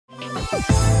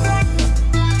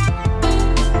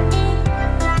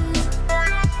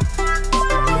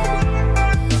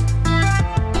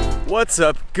What's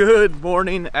up? Good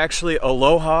morning. Actually,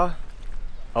 aloha.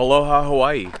 Aloha,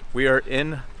 Hawaii. We are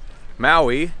in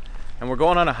Maui and we're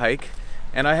going on a hike.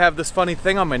 And I have this funny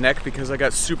thing on my neck because I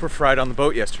got super fried on the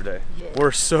boat yesterday. Yeah.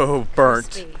 We're so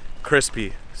burnt.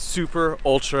 Crispy. Super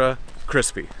ultra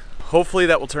crispy. Hopefully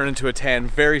that will turn into a tan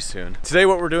very soon. Today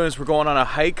what we're doing is we're going on a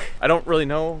hike. I don't really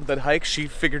know that hike. She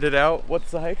figured it out.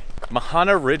 What's the hike?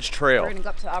 Mahana Ridge Trail. We're gonna go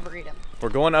up to the Arboretum. We're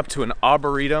going up to an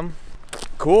arboretum.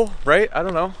 Cool, right? I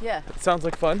don't know. Yeah. It sounds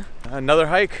like fun. Another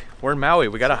hike. We're in Maui.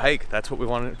 We got to hike. That's what we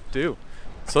want to do.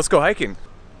 So let's go hiking.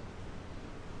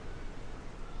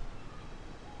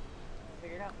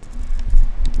 Figure it out.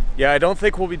 Yeah, I don't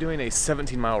think we'll be doing a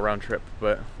 17-mile round trip,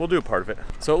 but we'll do a part of it.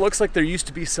 So it looks like there used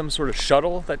to be some sort of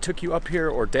shuttle that took you up here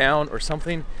or down or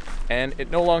something, and it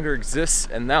no longer exists.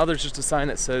 And now there's just a sign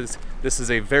that says this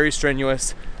is a very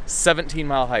strenuous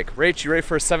 17-mile hike. Rach, you ready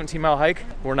for a 17-mile hike?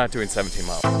 We're not doing 17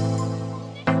 miles.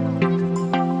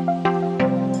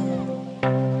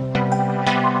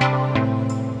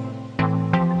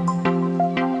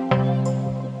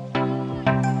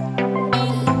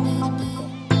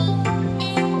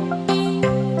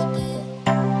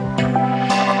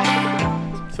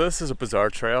 So this is a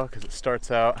bizarre trail because it starts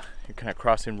out, you're kind of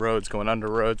crossing roads, going under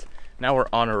roads. Now we're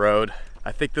on a road.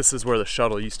 I think this is where the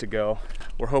shuttle used to go.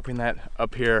 We're hoping that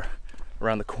up here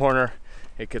around the corner,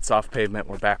 it gets off pavement.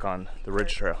 We're back on the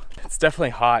ridge trail. It's definitely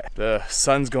hot. The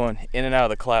sun's going in and out of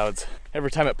the clouds.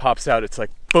 Every time it pops out, it's like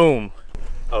boom.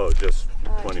 Oh, just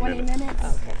 20 minutes.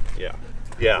 Okay. Yeah.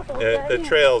 Yeah, the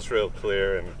trail's real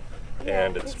clear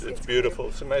and it's beautiful.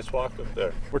 It's a nice walk up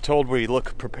there. We're told we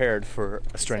look prepared for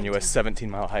a strenuous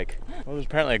 17-mile hike. Well, there's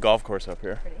apparently a golf course up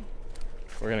here.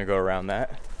 We're gonna go around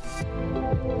that.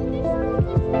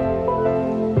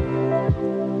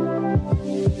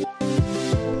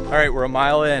 All right, we're a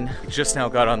mile in. Just now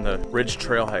got on the ridge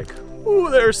trail hike. Ooh,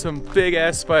 there's some big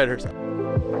ass spiders. All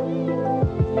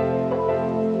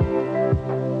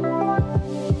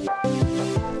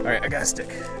right, I got a stick.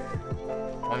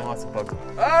 Only lots of bugs.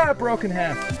 Ah, broken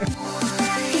half.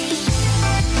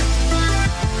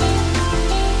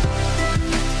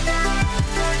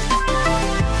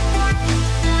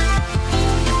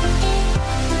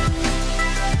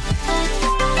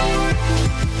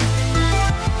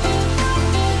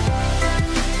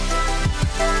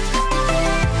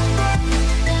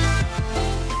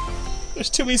 There's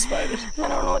too many spiders. I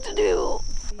don't know what to do.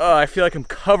 Oh, I feel like I'm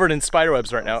covered in spider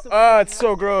webs right now. Ah, it's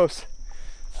so gross.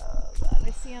 God,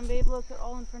 I see them, babe. Look, they're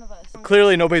all in front of us.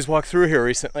 Clearly nobody's walked through here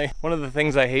recently. One of the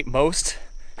things I hate most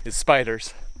is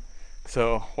spiders.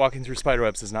 So walking through spider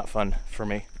webs is not fun for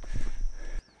me.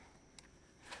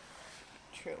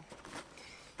 True.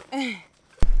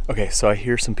 Okay, so I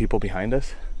hear some people behind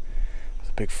us. There's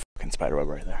a big fucking spider web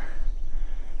right there.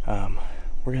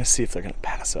 We're gonna see if they're gonna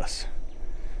pass us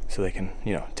so they can,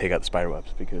 you know, take out the spider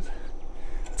webs because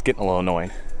it's getting a little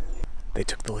annoying. They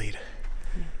took the lead.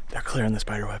 They're clearing the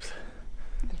spider webs.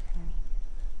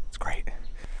 It's great.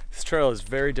 This trail is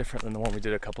very different than the one we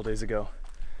did a couple days ago.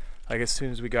 Like as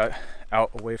soon as we got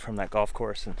out away from that golf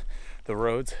course and the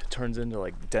roads, it turns into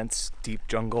like dense, deep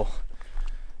jungle.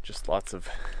 Just lots of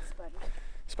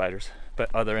spiders. But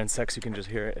other insects, you can just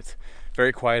hear it. It's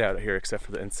very quiet out here except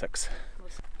for the insects.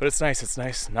 But it's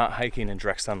nice not hiking in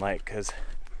direct sunlight because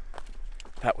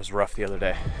that was rough the other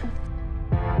day.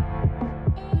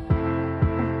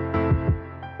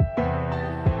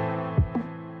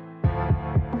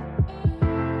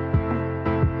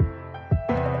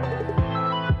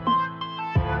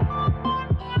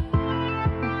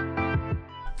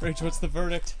 Rach, what's the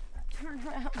verdict? Turn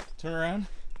around. Turn around?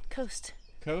 Coast.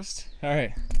 Coast? All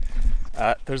right.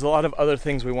 There's a lot of other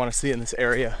things we want to see in this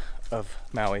area of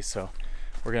Maui, so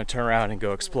we're gonna turn around and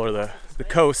go explore the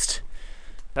coast.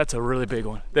 That's a really big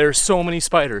one. There's so many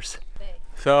spiders.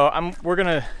 So we're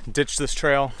gonna ditch this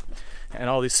trail and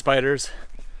all these spiders.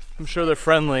 I'm sure they're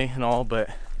friendly and all, but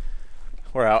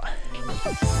we're out.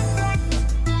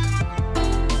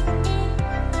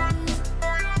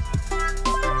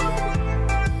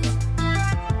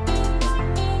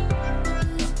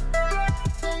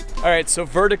 All right, so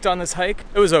verdict on this hike,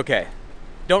 it was okay.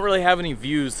 Don't really have any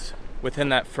views within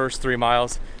that first 3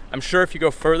 miles. I'm sure if you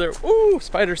go further, ooh,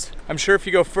 spiders. I'm sure if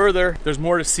you go further, there's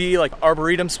more to see. Like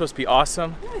Arboretum's supposed to be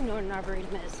awesome. I don't even know what an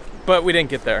arboretum is. But we didn't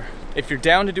get there. If you're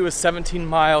down to do a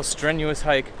 17-mile strenuous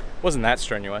hike, wasn't that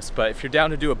strenuous, but if you're down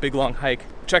to do a big long hike,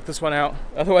 check this one out.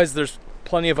 Otherwise, there's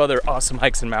plenty of other awesome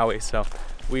hikes in Maui, so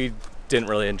we didn't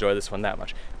really enjoy this one that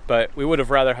much. But we would have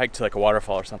rather hiked to like a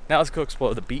waterfall or something. Now let's go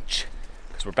explore the beach,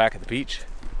 because we're back at the beach.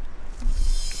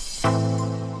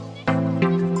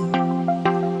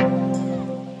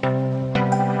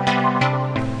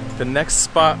 The next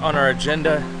spot on our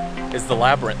agenda is the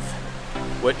Labyrinth,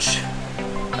 which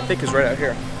I think is right out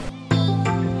here.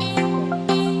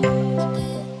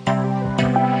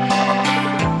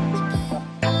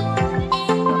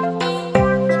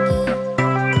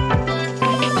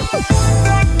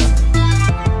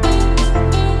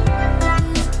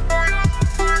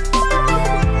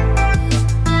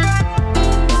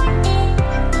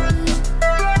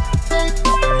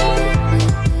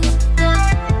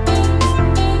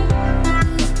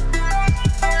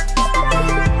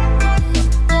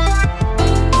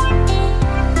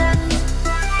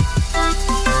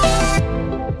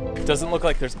 Doesn't look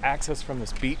like there's access from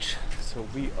this beach, so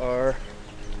we are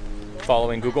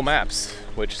following Google Maps,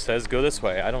 which says go this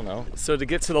way. I don't know. So to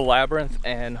get to the Labyrinth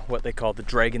and what they call the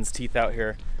Dragon's Teeth out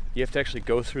here, you have to actually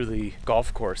go through the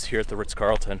golf course here at the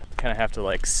Ritz-Carlton. Kind of have to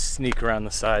like sneak around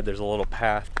the side. There's a little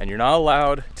path, and you're not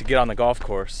allowed to get on the golf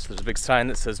course. There's a big sign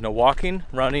that says no walking,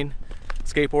 running,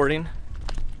 skateboarding.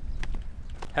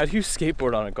 How do you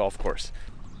skateboard on a golf course?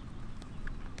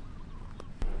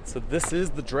 So this is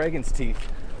the Dragon's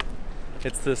Teeth.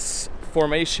 It's this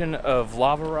formation of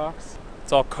lava rocks.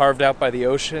 It's all carved out by the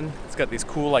ocean. It's got these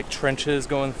cool like trenches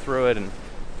going through it and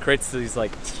creates these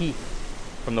like teeth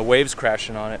from the waves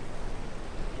crashing on it.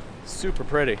 Super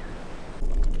pretty.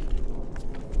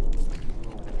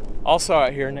 Also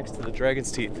out here next to the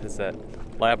Dragon's Teeth is that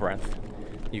labyrinth.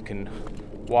 You can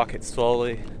walk it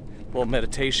slowly, a little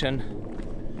meditation.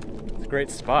 It's a great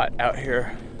spot out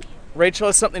here. Rachel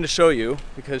has something to show you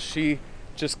because she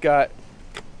just got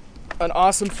an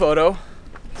awesome photo. So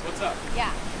what's up?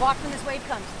 Yeah, watch when this wave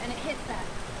comes and it hits that.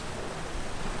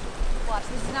 Watch,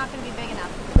 this is not going to be big enough.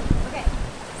 Okay,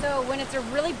 so when it's a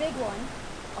really big one,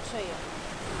 I'll show you.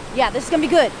 Yeah, this is going to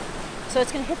be good. So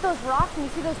it's going to hit those rocks and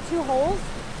you see those two holes?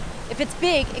 If it's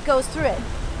big, it goes through it.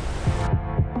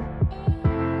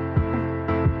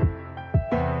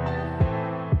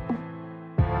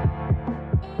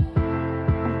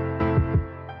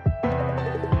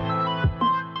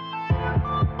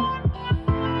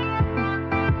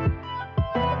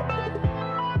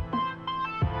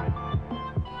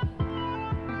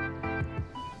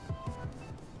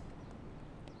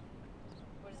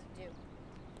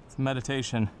 It's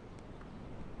meditation.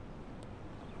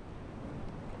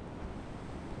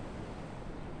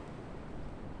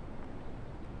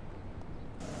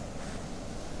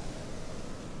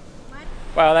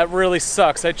 Wow, that really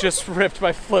sucks. I just ripped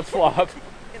my flip-flop.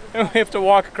 And we have to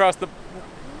walk across the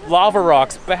lava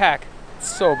rocks back. It's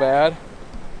so bad.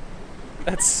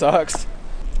 That sucks.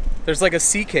 There's like a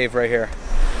sea cave right here.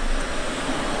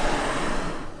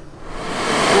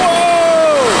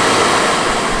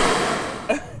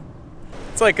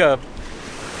 It's like a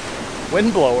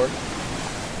wind blower. No,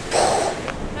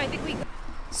 I think we...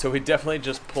 So we definitely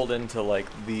just pulled into like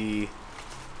the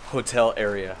hotel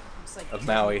area of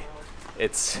Maui.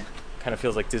 It's kind of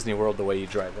feels like Disney World the way you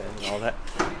drive in and all that.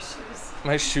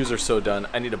 My shoes are so done.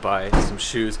 I need to buy some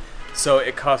shoes. So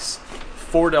it costs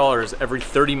 $4 every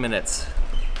 30 minutes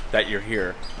that you're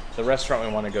here. The restaurant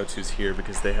we want to go to is here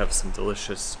because they have some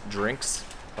delicious drinks,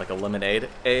 like a lemonade.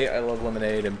 A, I love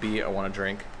lemonade, and B, I want a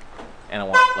drink. And I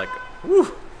want like,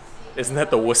 woo! Isn't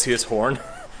that the wussiest horn?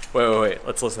 Wait.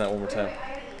 Let's listen to that one more time.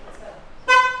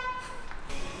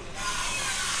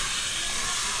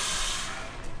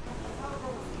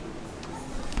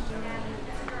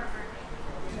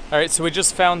 All right, so we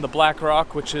just found the Black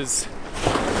Rock, which is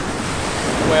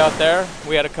way out there.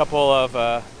 We had a couple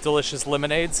of delicious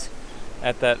lemonades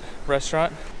at that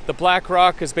restaurant. The Black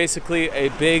Rock is basically a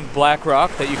big black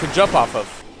rock that you can jump off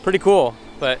of. Pretty cool,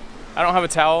 but I don't have a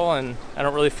towel and I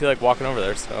don't really feel like walking over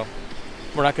there, so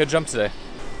we're not gonna jump today.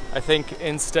 I think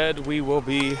instead we will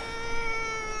be...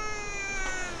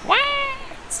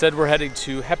 Instead we're heading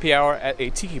to happy hour at a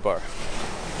tiki bar.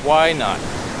 Why not?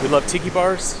 We love tiki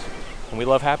bars and we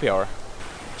love happy hour.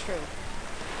 True.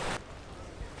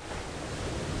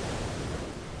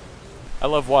 I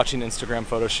love watching Instagram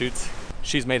photo shoots.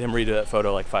 She's made him redo that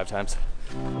photo like 5 times.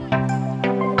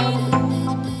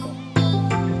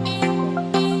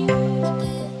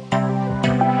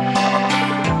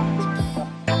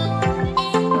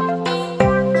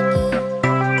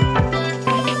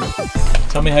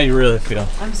 Tell me how you really feel.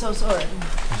 I'm so sorry.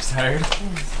 You're tired?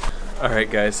 All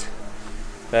right, guys.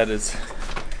 That's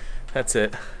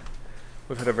it.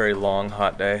 We've had a very long,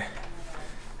 hot day.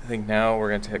 I think now we're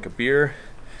gonna take a beer,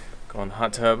 go in the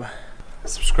hot tub,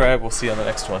 subscribe. We'll see you on the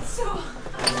next one.